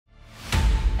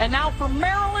And now for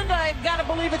Maryland, I've got to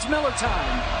believe it's Miller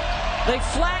time. They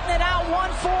flatten it out,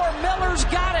 1-4. Miller's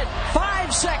got it.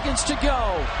 5 seconds to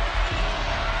go.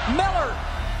 Miller.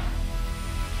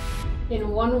 In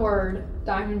one word,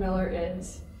 Diamond Miller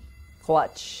is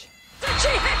clutch. She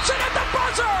hits it at the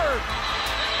buzzer!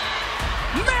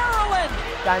 Maryland!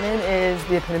 Diamond is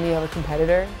the epitome of a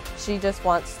competitor. She just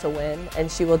wants to win,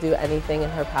 and she will do anything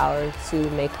in her power to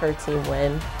make her team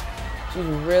win. She's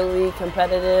really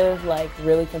competitive,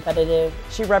 really competitive.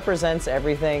 She represents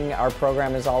everything our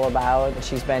program is all about.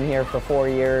 She's been here for 4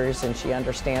 years, and she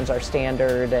understands our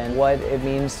standard and what it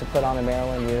means to put on a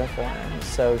Maryland uniform.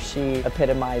 So she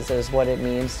epitomizes what it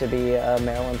means to be a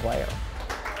Maryland player.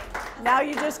 Now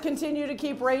you just continue to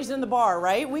keep raising the bar,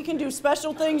 right? We can do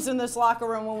special things in this locker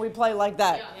room when we play like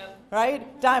that,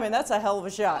 right? Diamond, that's a hell of a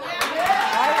shot.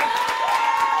 Right?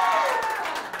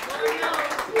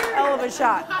 Hell of a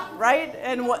shot, right?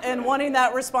 And wanting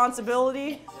that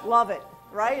responsibility, love it,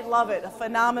 right? Love it. A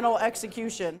phenomenal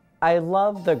execution. I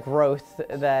love the growth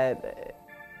that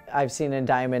I've seen in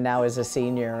Diamond now as a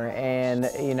senior, and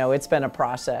it's been a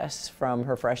process from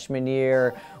her freshman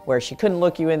year where she couldn't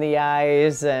look you in the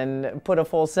eyes and put a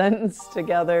full sentence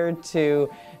together to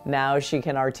now she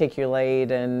can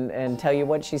articulate and tell you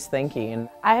what she's thinking.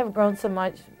 I have grown so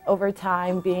much over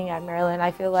time being at Maryland.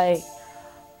 I feel like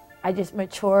I just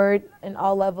matured in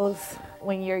all levels.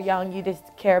 When you're young, you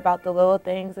just care about the little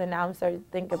things, and now I'm starting to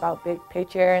think about big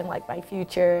picture and my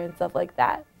future and stuff like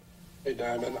that. Hey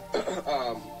Diamond,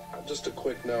 just a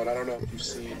quick note, I don't know if you've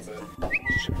seen, but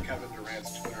you should Kevin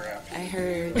Durant's Twitter after. I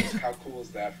heard. How cool is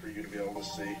that for you to be able to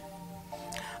see?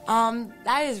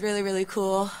 That is really, really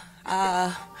cool.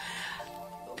 Wow.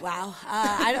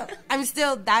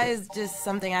 That is just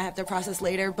something I have to process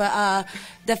later. But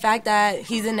the fact that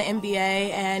he's in the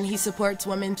NBA and he supports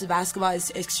women's basketball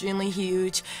is extremely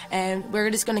huge. And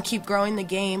we're just going to keep growing the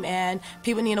game. And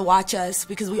people need to watch us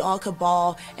because we all could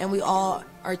ball and we all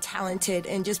are talented.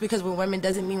 And just because we're women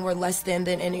doesn't mean we're less than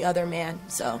any other man.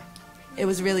 So it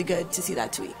was really good to see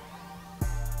that tweet.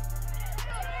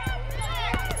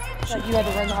 You had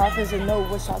to run the offense and know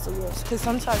what shots are yours, because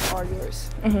some shots are yours.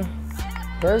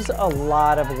 There's a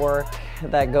lot of work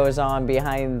that goes on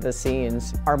behind the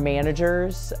scenes. Our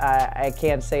managers, I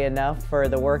can't say enough for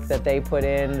the work that they put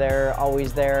in. They're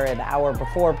always there an hour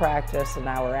before practice, an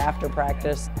hour after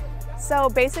practice. So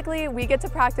basically, we get to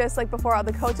practice before all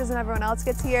the coaches and everyone else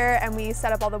gets here, and we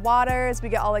set up all the waters, we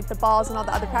get all the balls and all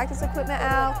the other practice equipment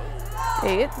out.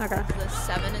 8? Okay. The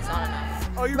 7 is on enough.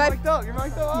 Oh, you're mic'd up, you're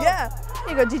mic'd up? Yeah.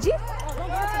 Here you go, Gigi.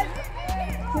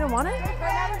 You don't want it?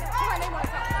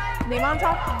 Name on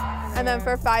top. And then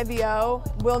for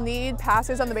 5VO, we'll need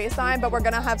passers on the baseline, but we're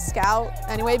gonna have scout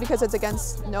anyway because it's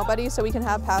against nobody, so we can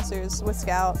have passers with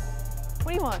scout.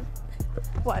 What do you want?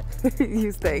 What?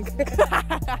 You think.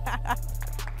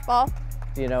 Ball?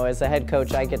 As a head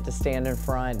coach, I get to stand in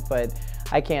front, but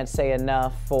I can't say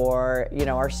enough for,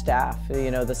 our staff,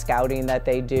 the scouting that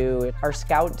they do, our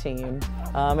scout team,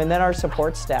 and then our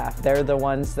support staff. They're the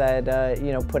ones that,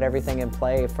 put everything in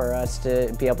play for us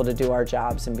to be able to do our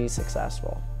jobs and be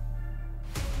successful.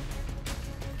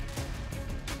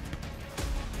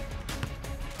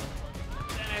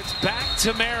 And it's back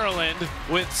to Maryland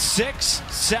with 6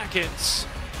 seconds,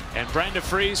 and Brenda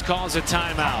Freese calls a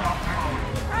timeout.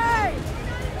 Hey,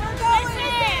 we're going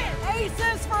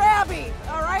aces for Abby,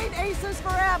 all right? Aces for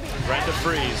Abby. Brenda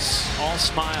Freese, all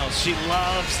smiles. She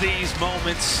loves these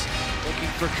moments, looking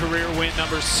for career win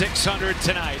number 600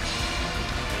 tonight.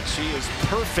 And she is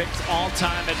perfect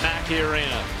all-time at Mackey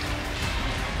Arena.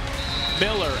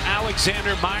 Miller,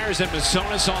 Alexander, Myers, and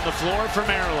Masonis on the floor for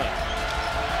Maryland.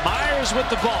 Myers with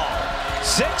the ball.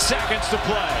 6 seconds to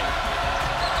play.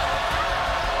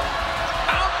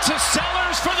 Out to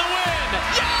Sellers for the win.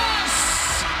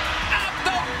 Yes! At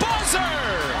the buzzer!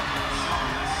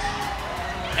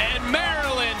 And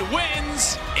Maryland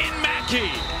wins in Mackey.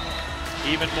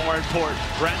 Even more important,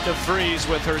 Brenda Freese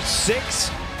with her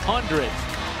 600th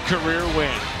career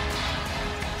win.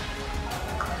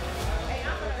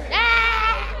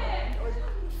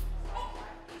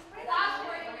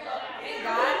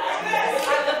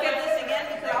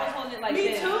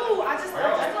 Me too. That's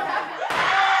what happened.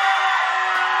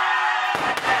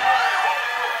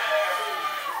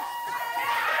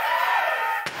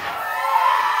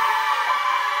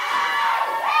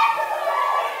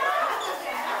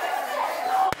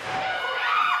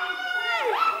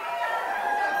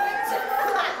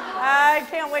 I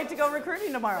can't wait to go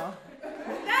recruiting tomorrow.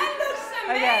 That looks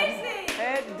amazing.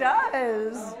 Again, it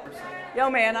does. Yo,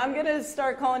 man, I'm going to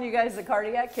start calling you guys the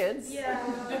cardiac kids. Yeah.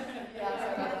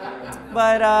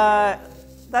 But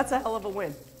that's a hell of a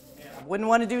win. Wouldn't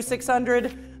want to do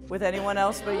 600 with anyone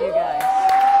else but you guys.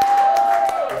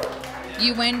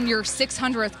 You win your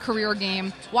 600th career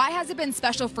game. Why has it been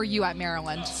special for you at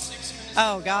Maryland?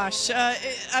 Oh gosh,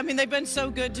 I mean, they've been so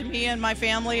good to me and my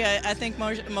family. I think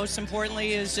most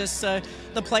importantly is just the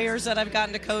players that I've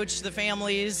gotten to coach, the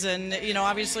families, and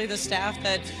obviously the staff,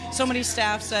 so many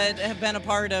staffs that have been a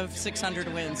part of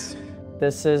 600 wins.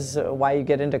 This is why you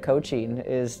get into coaching,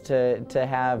 is to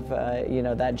have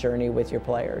that journey with your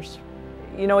players.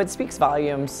 It speaks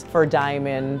volumes for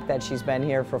Diamond that she's been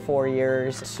here for 4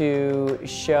 years to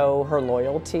show her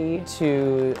loyalty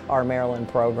to our Maryland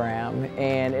program.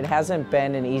 And it hasn't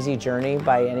been an easy journey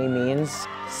by any means.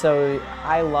 So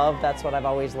that's what I've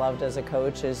always loved as a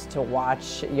coach, is to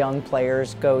watch young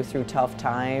players go through tough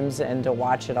times and to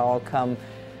watch it all come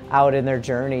out in their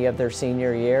journey of their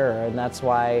senior year. And that's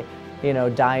why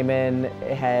Diamond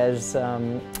has,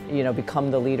 become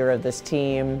the leader of this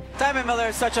team. Diamond Miller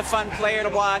is such a fun player to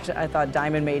watch. I thought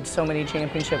Diamond made so many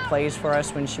championship plays for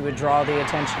us when she would draw the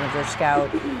attention of their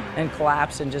scout and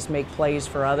collapse and just make plays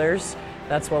for others.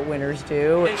 That's what winners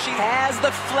do. And she has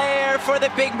the flair for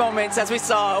the big moments, as we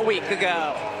saw a week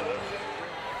ago.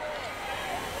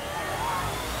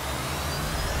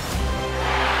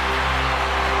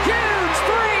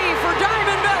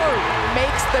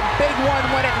 Makes the big one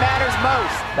when it matters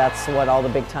most. That's what all the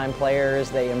big-time players,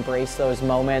 they embrace those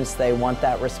moments. They want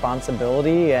that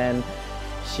responsibility, and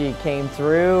she came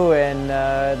through, and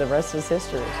the rest is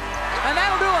history. And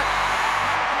that'll do it.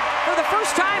 For the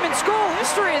first time in school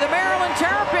history, the Maryland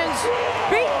Terrapins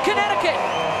beat Connecticut